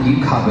have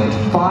you covered.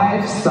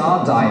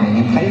 5-star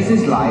dining in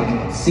places like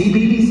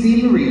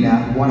CBBC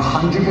Marina,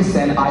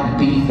 100%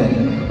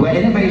 Ibizan, where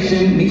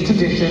innovation meets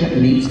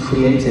tradition meets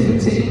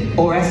creativity.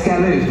 Or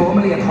Escalou,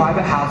 formerly a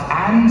private house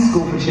and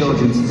school for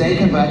children, today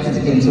converted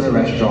into a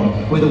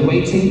restaurant with a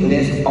waiting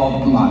list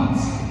of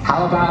months.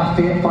 How about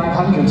a Fiat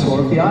 500 tour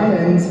of the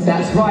islands?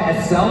 That's right,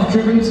 a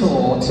self-driven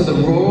tour to the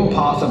rural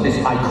parts of this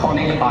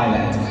iconic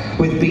island,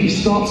 with beach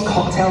stops,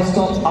 cocktail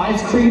stops,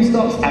 ice cream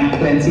stops, and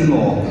plenty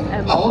more.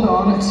 Hold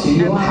on to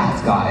your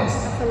hats, guys.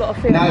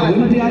 Now, it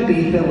wouldn't be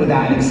Ibiza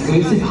without an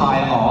exclusive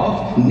hire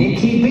of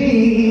Nikki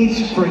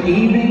Beach for an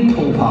evening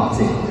pool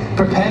party.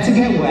 Prepare to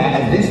get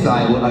wet, as this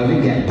night will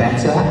only get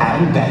better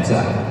and better.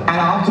 And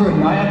after a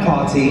night of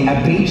party,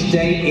 a beach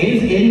day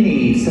is in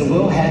need, so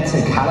we'll head to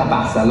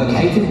Calabasa,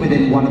 located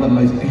within one of the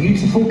most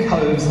beautiful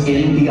coves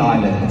in the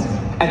island.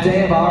 A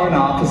day of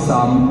R&R for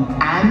some,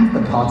 and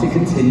the party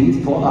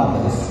continues for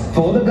others.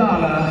 For the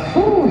Gala,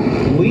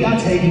 we are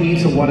taking you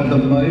to one of the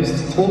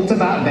most talked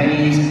about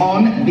venues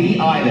on the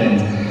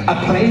island,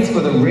 a place for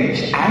the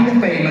rich and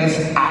the famous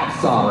at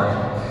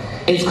Sara.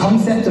 Its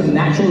concept of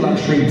natural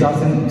luxury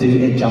doesn't do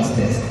it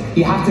justice.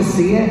 You have to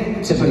see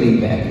it to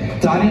believe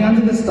it. Dining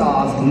under the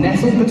stars,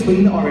 nestled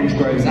between the orange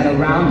groves and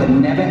around the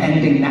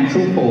never-ending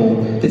natural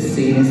pool, the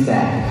scene is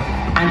set.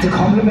 And to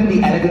complement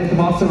the elegance of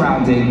our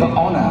surrounding, but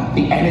honour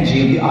the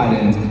energy of the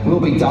island, we'll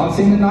be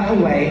dancing the night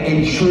away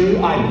in true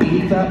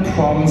Ibiza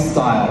prom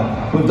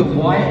style, with the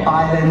White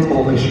Island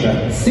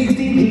Orchestra. 60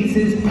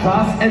 pieces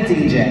plus a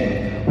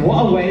DJ.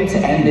 What a way to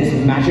end this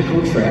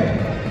magical trip.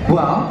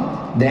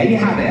 Well, there you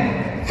have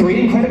it.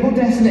 3 incredible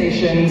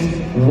destinations,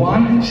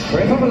 1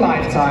 trip of a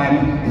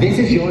lifetime. This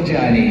is your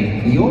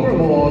journey, your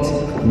reward.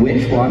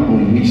 Which one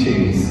will you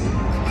choose?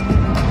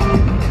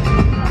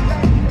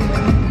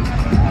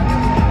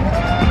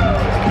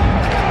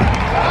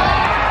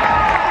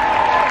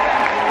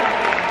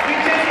 We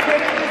just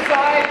couldn't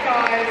decide,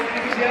 guys. We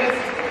just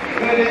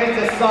couldn't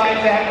decide.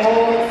 They're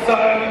all so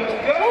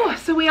good. Oh,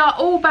 so we are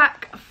all back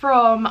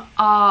from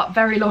our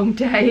very long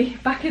day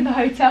back in the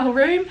hotel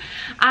room,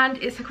 and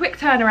it's a quick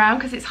turnaround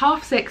because it's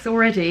 6:30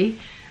 already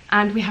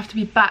and we have to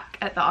be back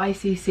at the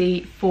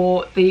ICC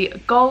for the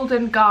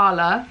Golden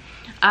Gala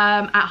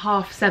at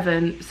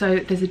 7:30. So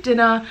there's a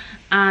dinner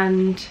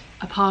and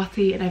a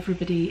party and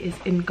everybody is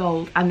in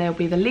gold, and there'll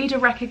be the leader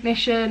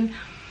recognition.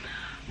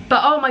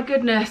 But oh my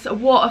goodness,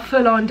 what a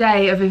full-on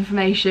day of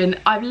information.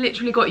 I've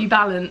literally got you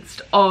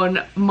balanced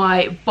on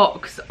my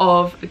box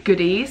of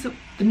goodies,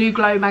 the new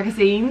Glow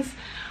magazines.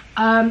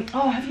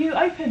 Oh, have you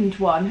opened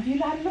one? Have you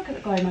had a look at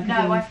the Glow magazine?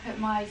 No, I've put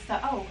my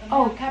stuff.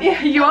 Oh,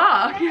 yeah, you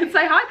are. You can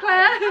say hi,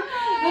 Claire.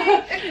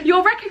 Hi.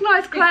 You'll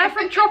recognise Claire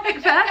from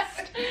Tropic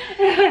Fest.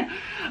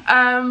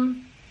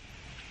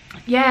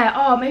 Yeah.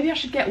 Oh, maybe I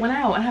should get one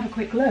out and have a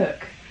quick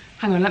look.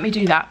 Hang on, let me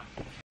do that.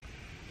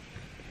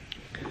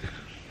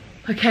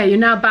 Okay, you're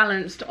now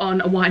balanced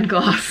on a wine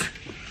glass.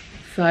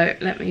 So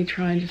let me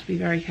try and just be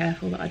very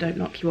careful that I don't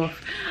knock you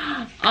off.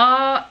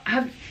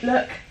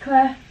 Look,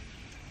 Claire.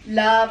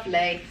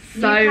 Lovely.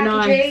 So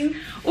nice.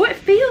 Oh, it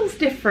feels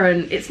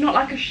different. It's not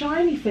like a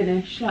shiny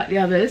finish like the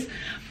others.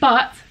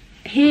 But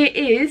here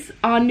is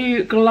our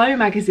new Glow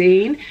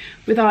magazine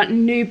with our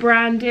new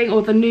branding,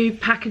 or the new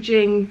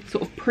packaging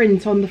sort of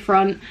print on the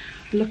front.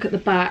 Look at the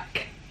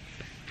back.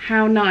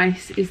 How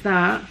nice is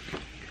that?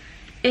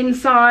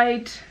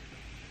 Inside,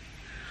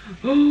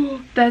 oh,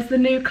 there's the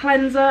new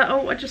cleanser.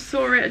 Oh, I just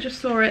saw it.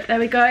 There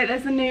we go.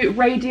 There's the new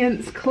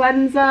Radiance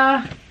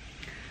cleanser.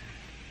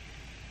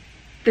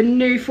 The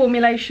new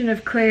formulation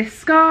of Clear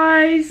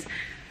Skies.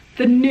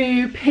 The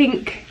new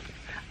pink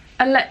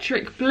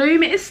Electric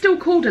Bloom. It is still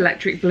called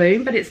Electric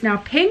Bloom, but it's now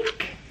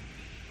pink.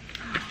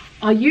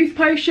 Our youth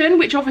potion,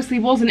 which obviously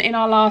wasn't in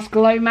our last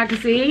Glow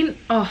magazine.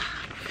 Oh,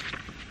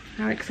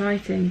 how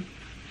exciting.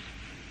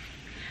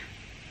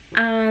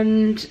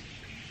 And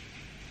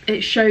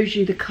it shows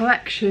you the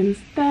collections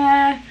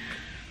there.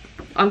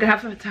 I'm gonna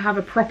have to have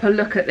a proper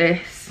look at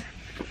this.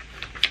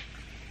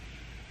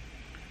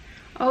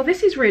 Oh,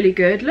 this is really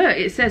good. Look,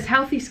 it says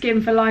healthy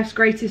skin for life's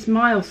greatest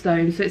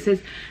milestones. So it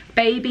says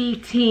baby,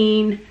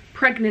 teen,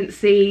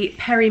 pregnancy,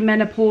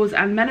 perimenopause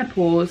and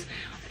menopause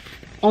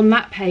on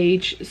that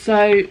page.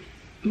 So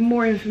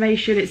more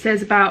information. It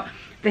says about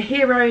the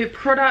hero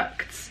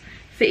products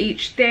for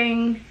each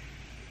thing.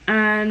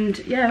 And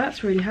yeah,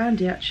 that's really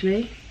handy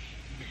actually.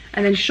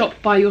 And then shop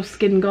by your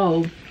skin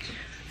goal.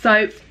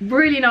 So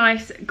really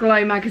nice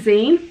Glow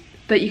magazine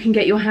that you can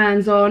get your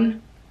hands on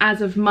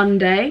as of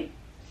Monday.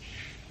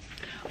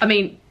 I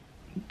mean,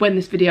 when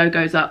this video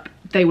goes up,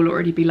 they will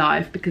already be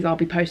live because I'll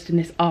be posting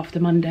this after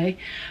Monday.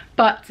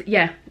 But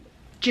yeah,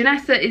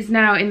 Janessa is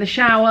now in the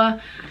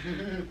shower.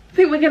 I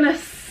think we're gonna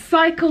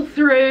cycle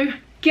through,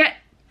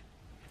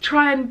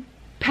 try and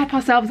pep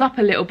ourselves up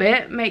a little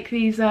bit, make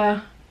these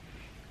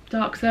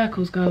dark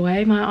circles go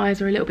away. My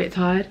eyes are a little bit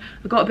tired.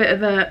 I got a bit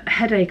of a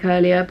headache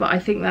earlier, but I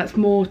think that's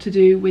more to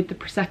do with the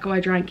Prosecco I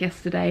drank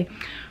yesterday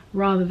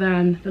rather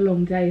than the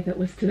long day that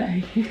was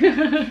today.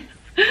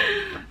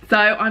 So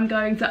I'm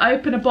going to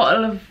open a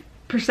bottle of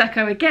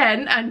Prosecco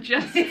again and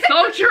just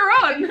soldier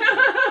on.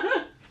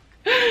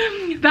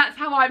 That's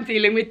how I'm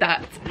dealing with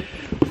that.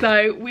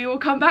 So we will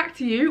come back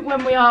to you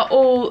when we are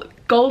all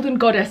golden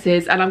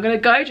goddesses, and I'm going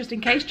to go just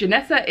in case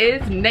Janessa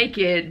is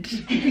naked.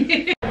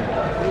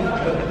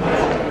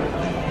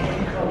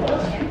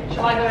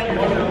 Shall I go in?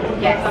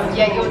 Yes.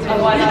 Yeah, you're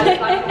doing one.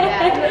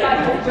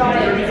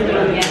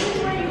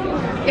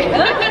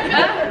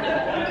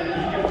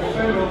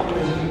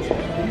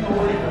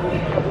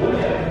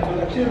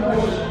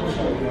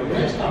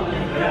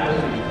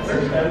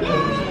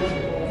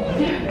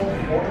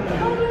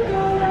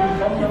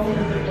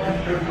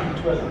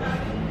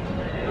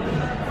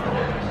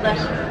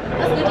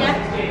 That's good, yeah?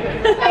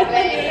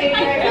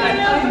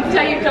 So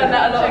you've done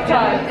that a lot of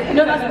times.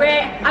 No, that's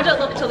great. I don't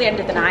look till the end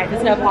of the night.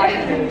 There's no point.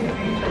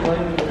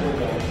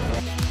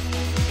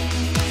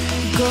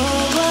 Go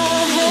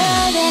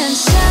ahead and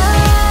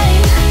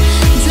shine,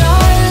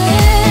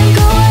 darling,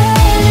 go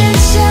ahead and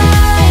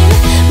shine,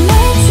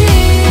 my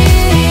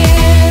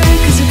dear,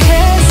 'cause who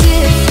cares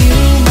if you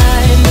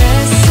might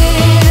mess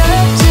it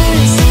up,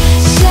 just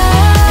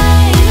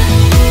shine.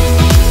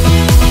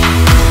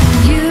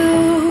 You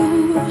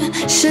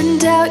shouldn't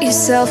doubt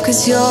yourself,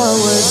 'cause you're a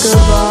work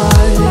of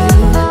art.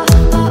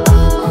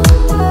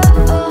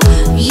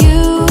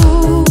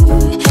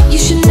 You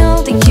should know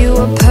that you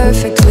are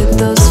perfect with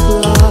those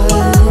flaws.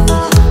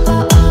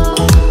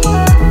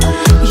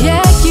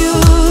 Yeah, you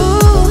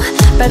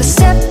better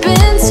step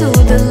into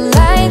the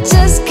light,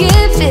 just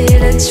give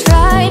it a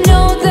try.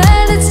 Know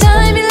that it's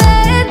time you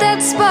let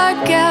that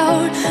spark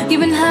out.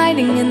 You've been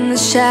hiding in the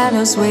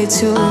shadows way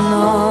too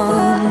long.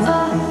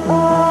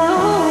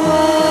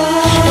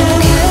 And who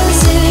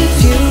cares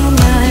if you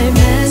might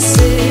mess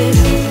it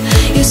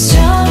up? You're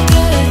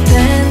stronger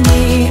than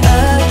the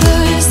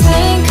others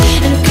think.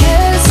 And who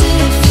cares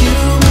if you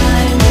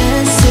might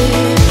mess it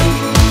up?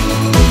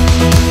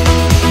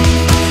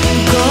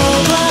 Go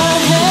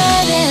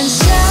ahead and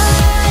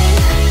shine,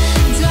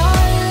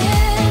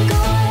 darling, go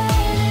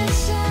ahead and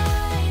shine.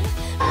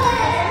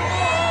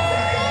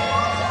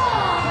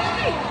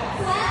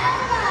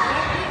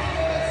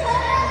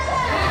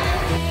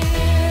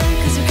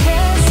 'Cause who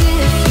cares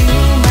if you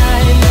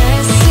might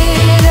mess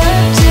it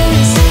up,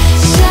 just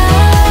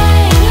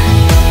shine,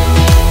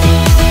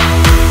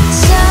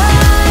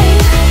 shine,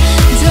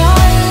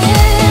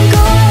 darling,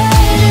 go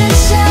ahead and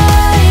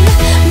shine,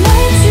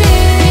 my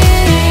dear,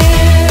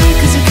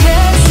 'cause who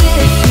cares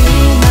if you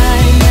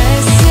might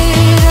mess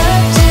it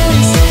up,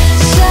 just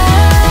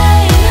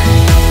shine,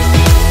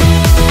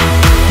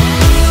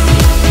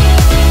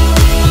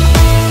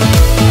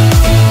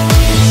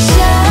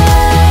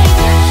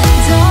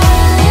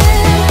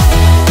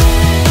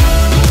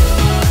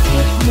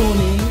 Good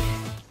morning.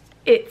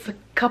 It's a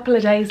couple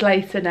of days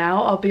later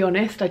now, I'll be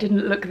honest. I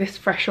didn't look this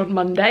fresh on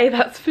Monday,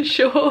 that's for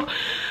sure.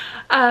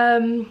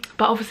 But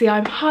obviously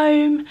I'm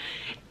home.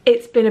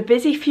 It's been a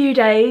busy few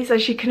days,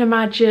 as you can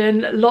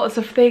imagine. Lots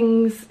of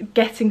things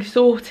getting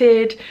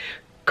sorted,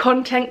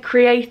 content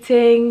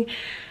creating,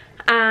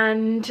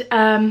 and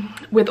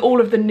with all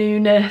of the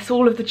newness,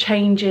 all of the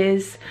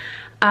changes.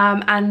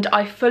 And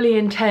I fully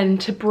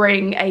intend to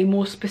bring a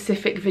more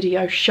specific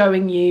video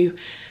showing you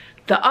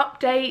the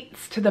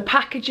updates to the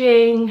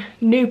packaging,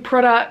 new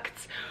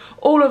products,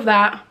 all of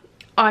that.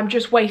 I'm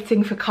just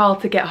waiting for Carl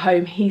to get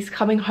home. He's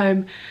coming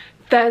home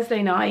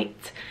Thursday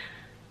night.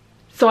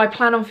 So I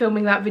plan on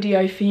filming that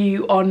video for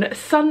you on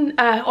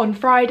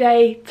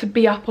Friday to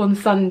be up on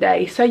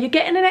Sunday. So you're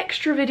getting an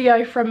extra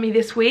video from me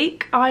this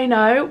week. I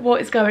know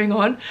what is going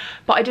on,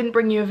 but I didn't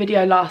bring you a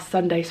video last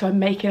Sunday, so I'm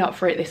making up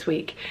for it this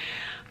week.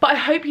 But I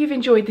hope you've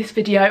enjoyed this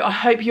video. I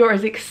hope you're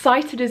as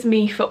excited as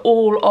me for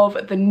all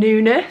of the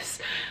newness.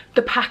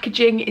 The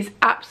packaging is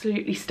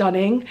absolutely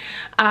stunning.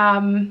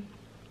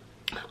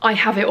 I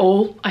have it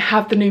all. I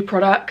have the new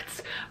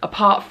products,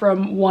 apart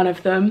from one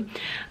of them.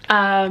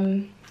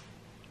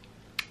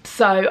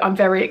 So I'm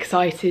very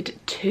excited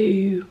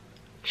to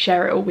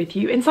share it all with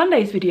you in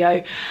Sunday's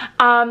video.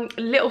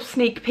 Little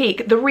sneak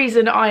peek. The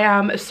reason I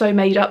am so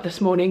made up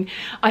this morning,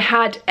 I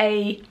had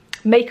a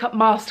makeup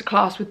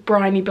masterclass with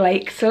Bryony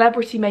Blake,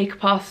 celebrity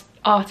makeup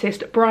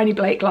artist Bryony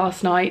Blake,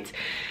 last night.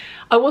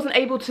 I wasn't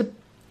able to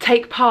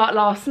take part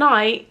last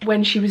night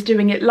when she was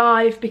doing it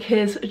live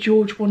because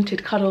George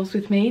wanted cuddles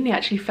with me and he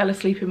actually fell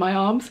asleep in my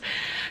arms.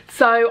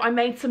 So I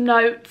made some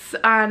notes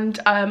and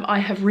I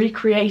have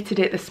recreated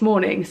it this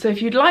morning. So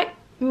if you'd like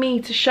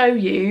me to show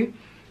you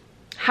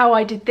how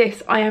I did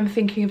this, I am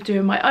thinking of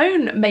doing my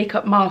own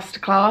makeup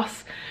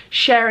masterclass,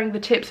 sharing the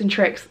tips and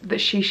tricks that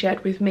she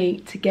shared with me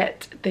to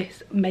get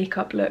this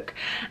makeup look.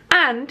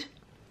 And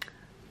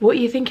what are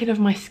you thinking of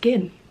my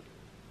skin?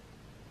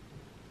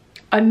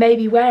 I may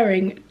be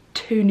wearing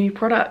 2 new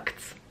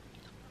products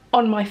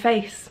on my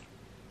face.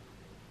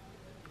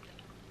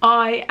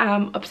 I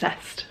am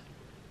obsessed.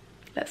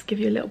 Let's give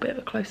you a little bit of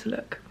a closer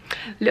look,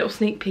 little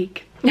sneak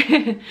peek.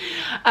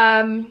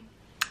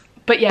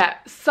 But yeah,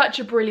 such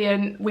a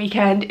brilliant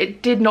weekend.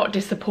 It did not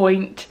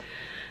disappoint.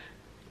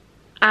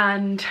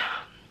 And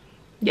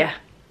yeah,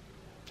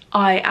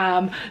 I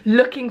am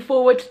looking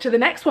forward to the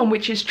next one,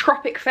 which is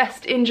Tropic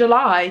Fest in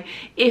July.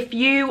 If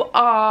you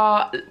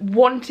are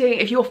wanting,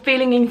 if you're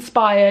feeling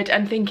inspired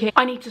and thinking,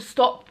 I need to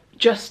stop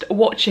just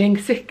watching,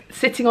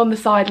 sitting on the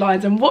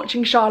sidelines and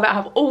watching Charlotte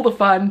have all the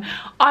fun,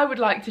 I would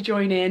like to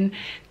join in.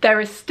 There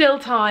is still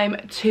time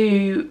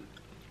to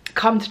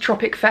come to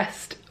Tropic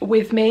Fest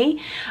with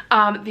me.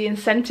 The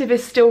incentive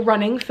is still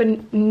running for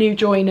new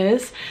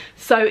joiners.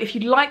 So if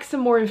you'd like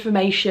some more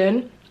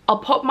information, I'll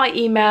pop my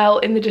email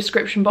in the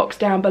description box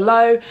down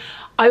below.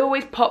 I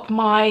always pop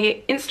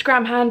my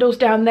Instagram handles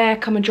down there.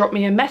 Come and drop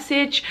me a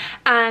message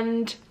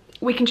and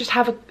we can just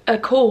have a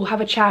call,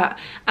 have a chat,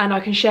 and I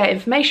can share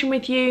information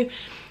with you.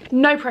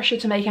 No pressure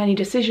to make any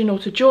decision or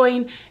to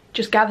join.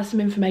 Just gather some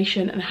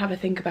information and have a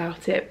think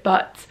about it.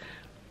 But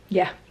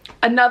yeah,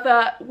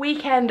 another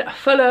weekend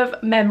full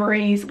of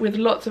memories with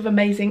lots of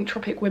amazing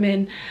Tropic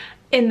women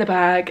in the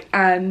bag,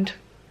 and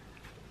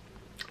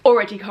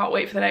already can't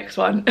wait for the next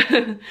one.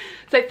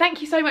 So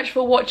thank you so much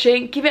for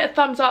watching. Give it a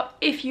thumbs up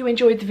if you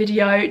enjoyed the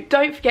video.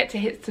 Don't forget to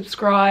hit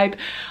subscribe.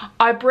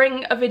 I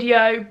bring a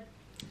video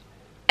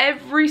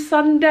every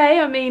Sunday.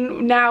 I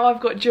mean, now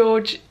I've got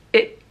George,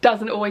 it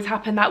doesn't always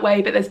happen that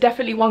way, but there's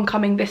definitely one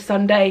coming this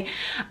Sunday.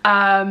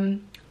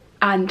 And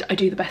I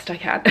do the best I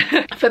can.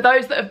 For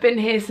those that have been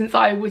here since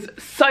I was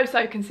so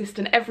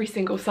consistent every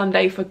single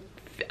Sunday for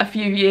a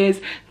few years,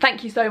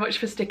 thank you so much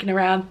for sticking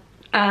around,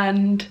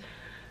 and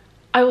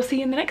I will see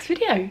you in the next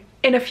video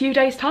in a few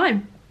days'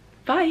 time.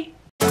 Bye.